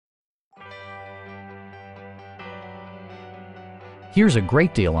Here's a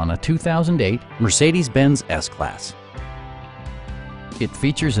great deal on a 2008 Mercedes-Benz S-Class. It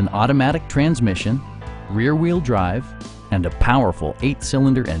features an automatic transmission, rear-wheel drive, and a powerful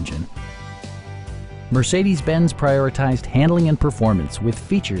 8-cylinder engine. Mercedes-Benz prioritized handling and performance with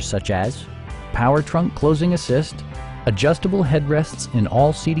features such as power trunk closing assist, adjustable headrests in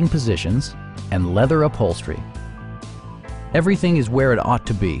all seating positions, and leather upholstery. Everything is where it ought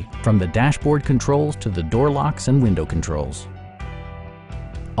to be, from the dashboard controls to the door locks and window controls.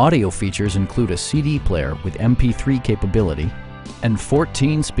 Audio features include a CD player with MP3 capability and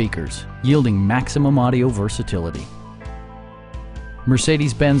 14 speakers, yielding maximum audio versatility.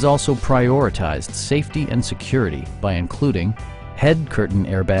 Mercedes-Benz also prioritized safety and security by including head curtain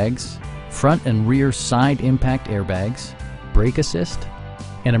airbags, front and rear side impact airbags, brake assist,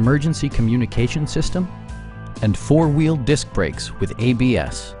 an emergency communication system, and 4-wheel disc brakes with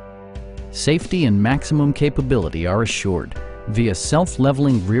ABS. Safety and maximum capability are assured via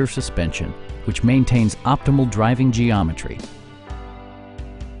self-leveling rear suspension, which maintains optimal driving geometry.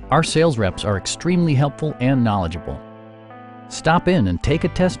 Our sales reps are extremely helpful and knowledgeable. Stop in and take a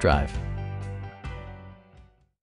test drive.